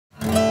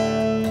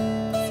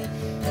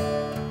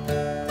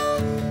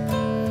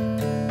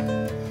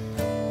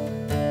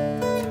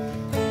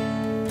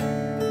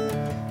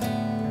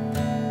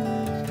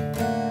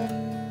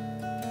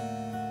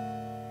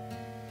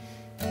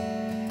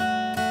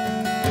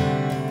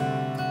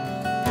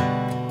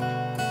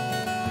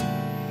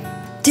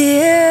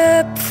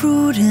Dear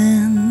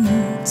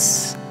Prudence,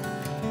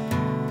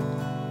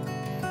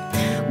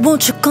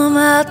 won't you come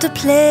out to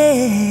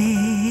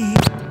play?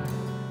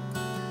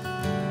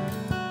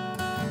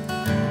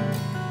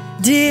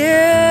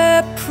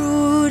 Dear Prudence,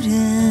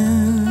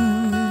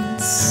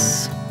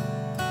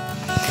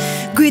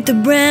 greet the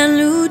brand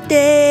new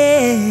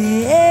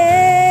day.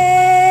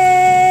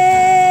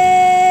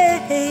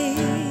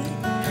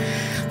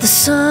 The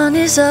sun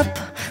is up,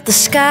 the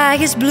sky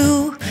is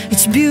blue,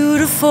 it's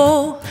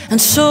beautiful, and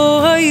so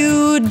are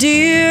you,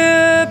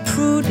 dear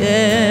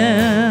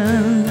Prudence.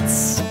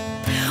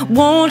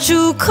 Won't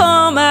you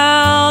come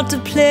out to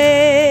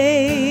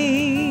play?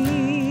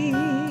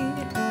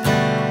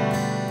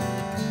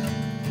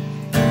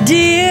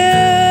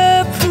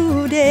 Dear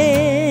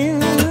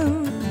Prudence,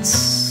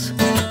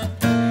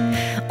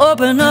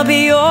 open up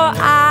your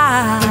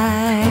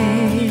eyes.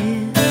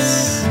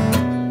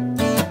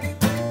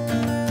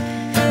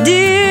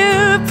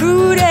 Dear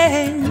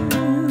Prudence,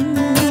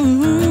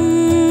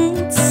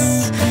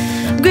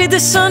 greet the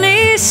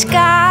sunny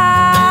skies.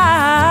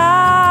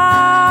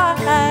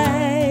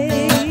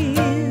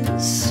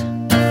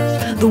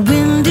 The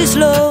wind is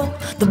low,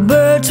 the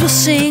birds will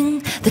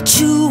sing that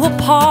you are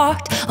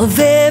part of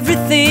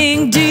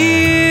everything,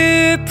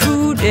 dear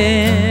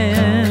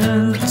Prudence.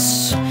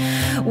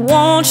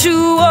 Won't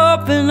you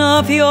open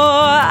up your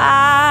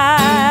eyes?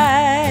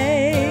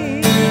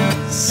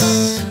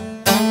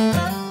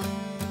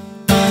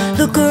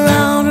 Look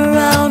around,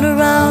 around,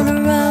 around,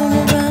 around,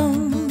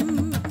 around.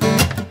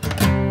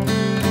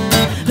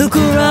 Look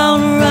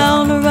around,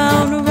 around,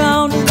 around,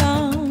 around,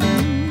 around.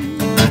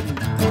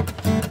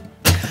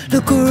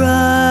 Look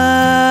around.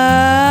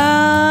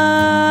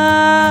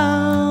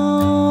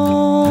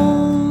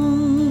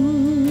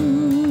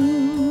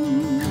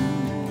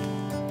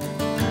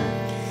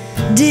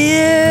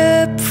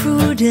 Dear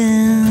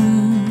Prudence,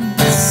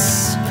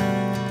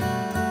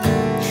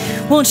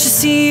 won't you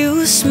see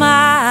you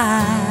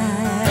smile?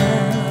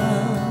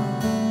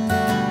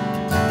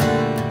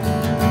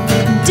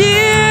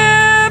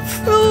 Dear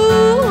Prudence,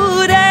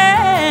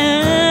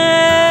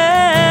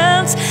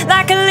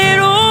 like a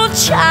little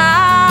child.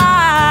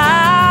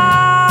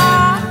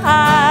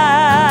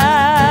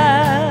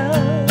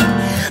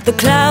 The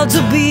clouds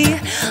will be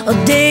a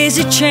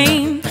daisy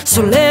chain,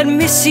 so let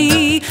me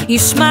see you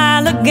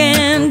smile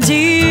again,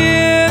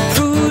 dear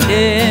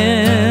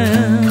Prudence.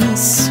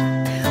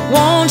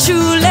 Won't you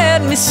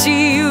let me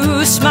see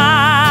you smile?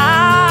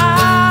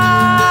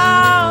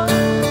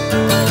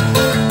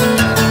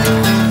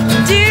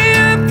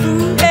 Dear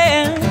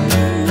Prudence,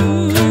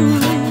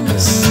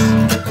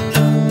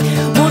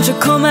 won't you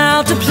come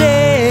out to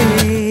play?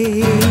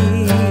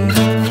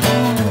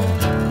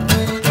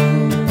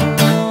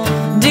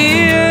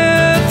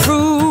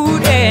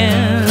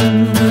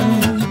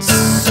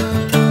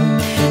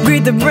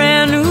 The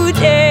brand new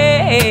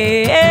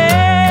day.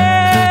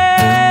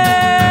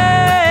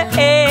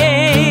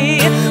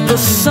 The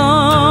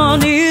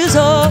sun is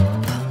up,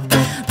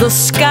 the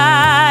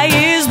sky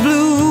is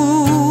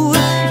blue,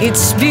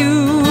 it's beautiful.